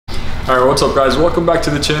Alright, what's up guys? Welcome back to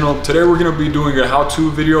the channel. Today we're going to be doing a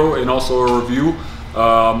how-to video and also a review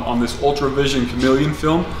on this UltraVision Chameleon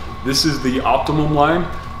film. This is the Optimum line.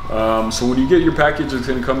 So when you get your package, it's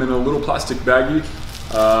going to come in a little plastic baggie,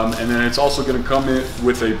 and then it's also going to come in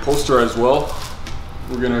with a poster as well.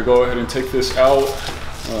 We're going to go ahead and take this out,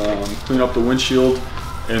 clean up the windshield,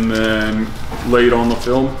 and then lay it on the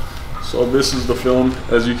film. So this is the film.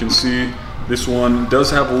 As you can see, this one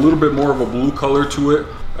does have a little bit more of a blue color to it.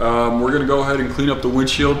 We're going to go ahead and clean up the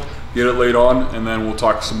windshield, get it laid on, and then we'll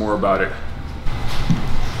talk some more about it.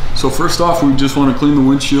 So first off, we just want to clean the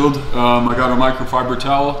windshield. I got a microfiber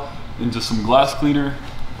towel into some glass cleaner,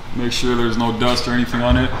 make sure there's no dust or anything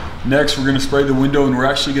on it. Next, we're going to spray the window, and we're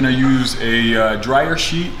actually going to use a dryer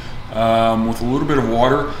sheet with a little bit of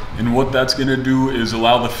water. And what that's going to do is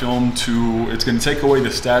allow the film to, it's going to take away the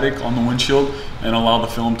static on the windshield and allow the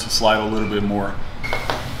film to slide a little bit more.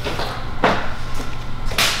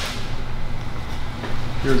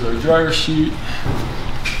 Here's our dryer sheet.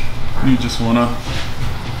 You just want to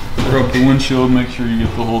rub the windshield, make sure you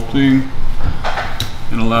get the whole thing,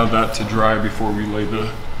 and allow that to dry before we lay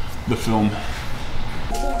the film.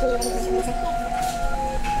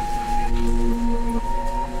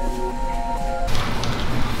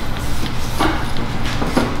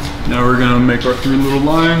 Now we're going to make our 3 little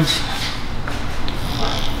lines.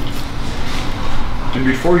 And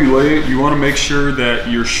before you lay it, you want to make sure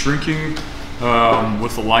that you're shrinking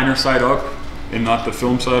with the liner side up and not the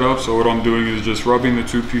film side up. So what I'm doing is just rubbing the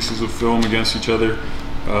 2 pieces of film against each other.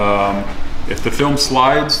 If the film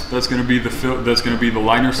slides, that's going to be the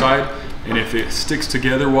liner side, and if it sticks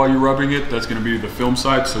together while you're rubbing it, that's going to be the film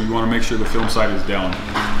side. So you want to make sure the film side is down.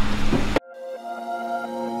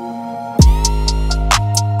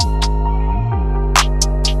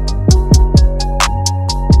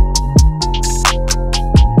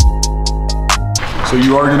 So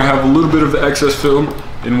you are going to have a little bit of the excess film,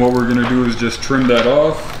 and what we're going to do is just trim that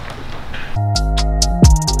off.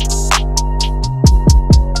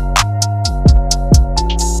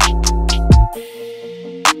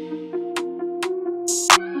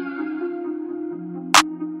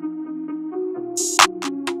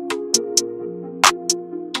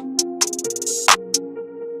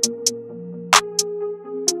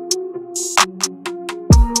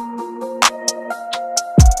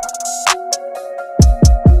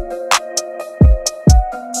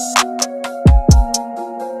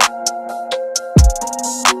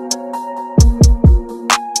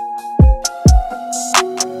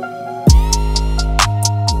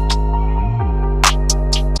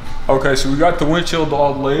 Okay, so we got the windshield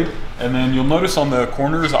all laid, and then you'll notice on the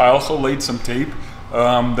corners I also laid some tape.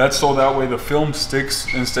 That's so that way the film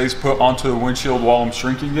sticks and stays put onto the windshield while I'm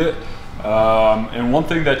shrinking it. And one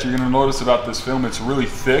thing that you're going to notice about this film, it's really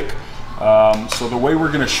thick. So the way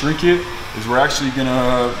we're going to shrink it is we're actually going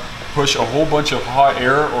to push a whole bunch of hot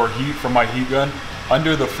air or heat from my heat gun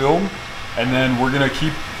under the film, and then we're going to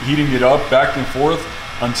keep heating it up back and forth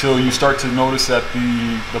until you start to notice that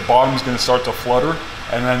the bottom's going to start to flutter,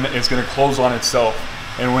 and then it's going to close on itself.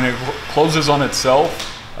 And when it closes on itself,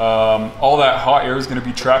 all that hot air is going to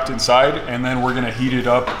be trapped inside, and then we're going to heat it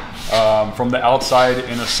up from the outside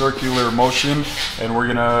in a circular motion, and we're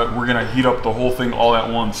gonna heat up the whole thing all at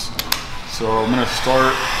once. So I'm going to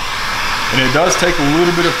start, and it does take a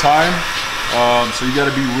little bit of time, so you got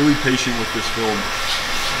to be really patient with this film.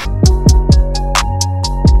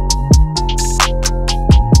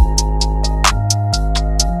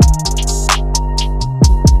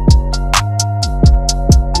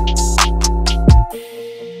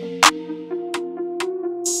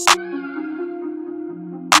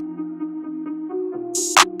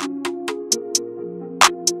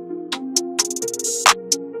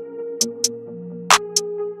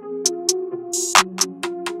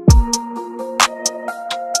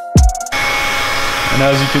 And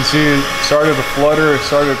as you can see, it started to flutter, it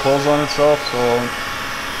started to close on itself, so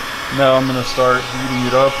now I'm going to start heating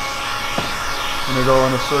it up. I'm going to go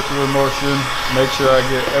in a circular motion, make sure I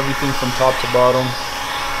get everything from top to bottom.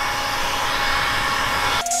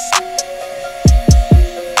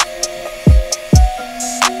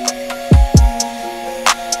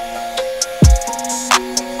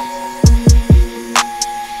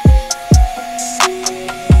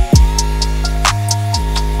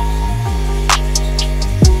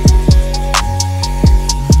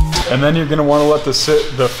 And then you're going to want to let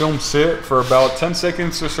the film sit for about 10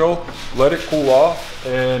 seconds or so, let it cool off,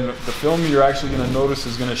 and the film you're actually going to notice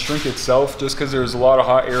is going to shrink itself just because there's a lot of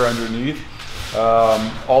hot air underneath.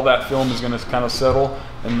 All that film is going to kind of settle,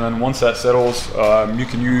 and then once that settles, you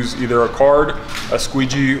can use either a card, a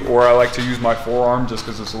squeegee, or I like to use my forearm just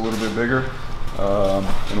because it's a little bit bigger.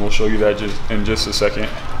 and we'll show you that in just a second.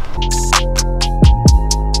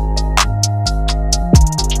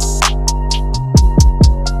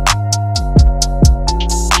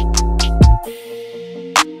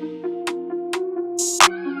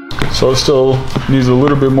 So it still needs a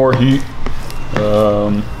little bit more heat.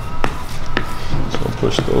 So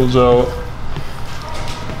push those out.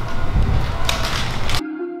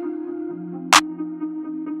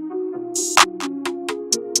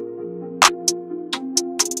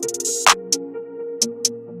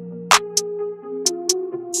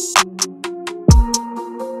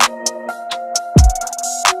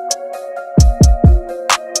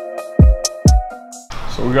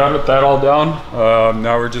 So we got that all down.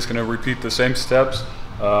 Now we're just gonna repeat the same steps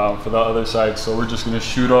for the other side. So we're just gonna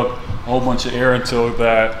shoot up a whole bunch of air until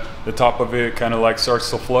the top of it kind of like starts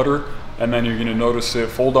to flutter, and then you're gonna notice it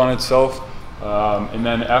fold on itself. And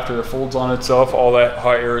then after it folds on itself, all that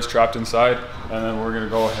hot air is trapped inside, and then we're gonna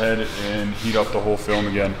go ahead and heat up the whole film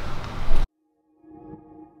again.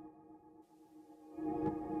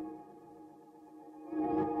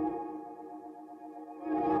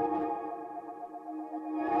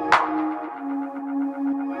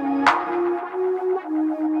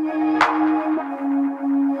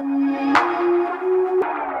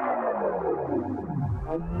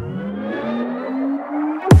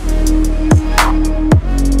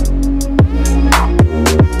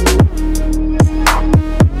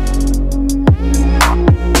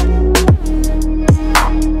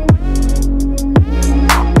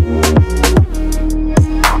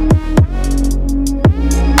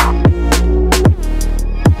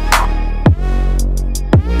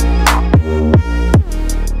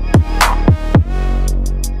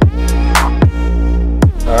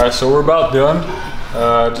 So we're about done.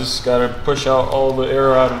 Just gotta push out all the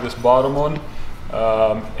air out of this bottom one.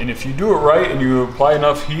 And if you do it right and you apply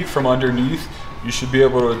enough heat from underneath, you should be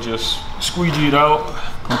able to just squeegee it out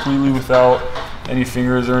completely without any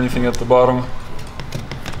fingers or anything at the bottom.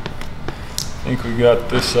 I think we got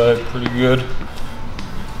this side pretty good.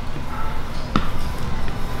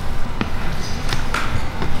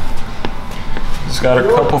 Just got a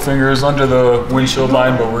couple fingers under the windshield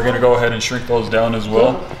line, but we're gonna go ahead and shrink those down as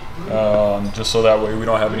well. Just so that way we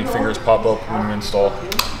don't have any fingers pop up when we install.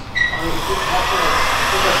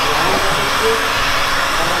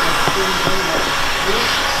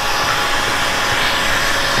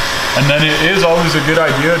 And then it is always a good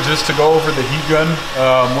idea just to go over the heat gun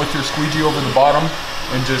with your squeegee over the bottom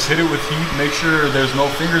and just hit it with heat. Make sure there's no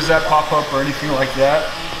fingers that pop up or anything like that.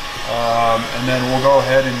 And then we'll go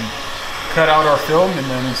ahead and cut out our film and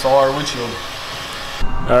then install our windshield.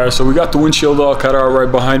 Alright, so we got the windshield all cut out right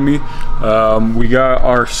behind me. We got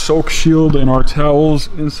our soak shield and our towels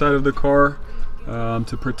inside of the car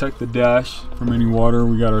to protect the dash from any water.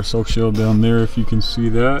 We got our soak shield down there if you can see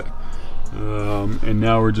that. And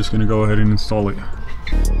now we're just going to go ahead and install it.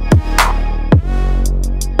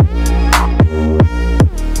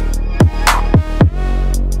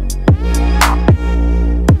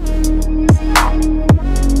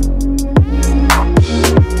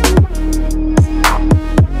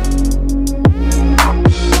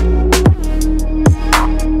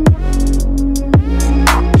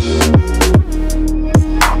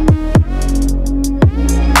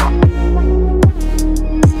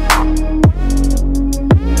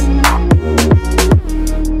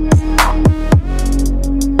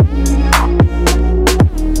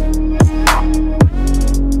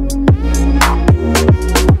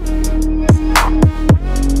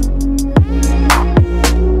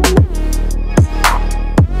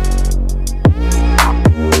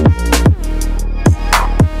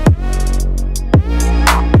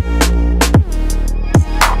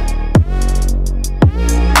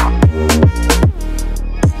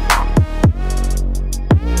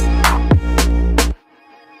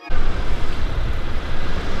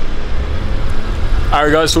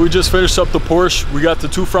 Alright guys, so we just finished up the Porsche. We got the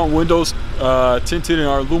two front windows tinted in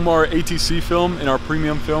our Lumar ATC film, in our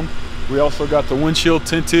premium film. We also got the windshield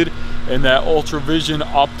tinted in that UltraVision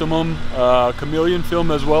Optimum Chameleon film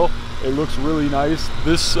as well. It looks really nice.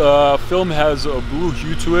 This film has a blue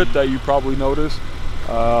hue to it that you probably noticed.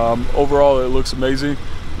 Overall it looks amazing.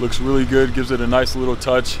 Looks really good, gives it a nice little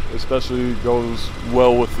touch, especially goes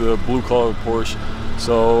well with the blue color Porsche.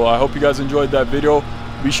 So I hope you guys enjoyed that video.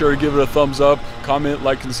 Be sure to give it a thumbs up, comment,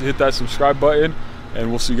 like, and hit that subscribe button, and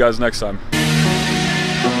we'll see you guys next time.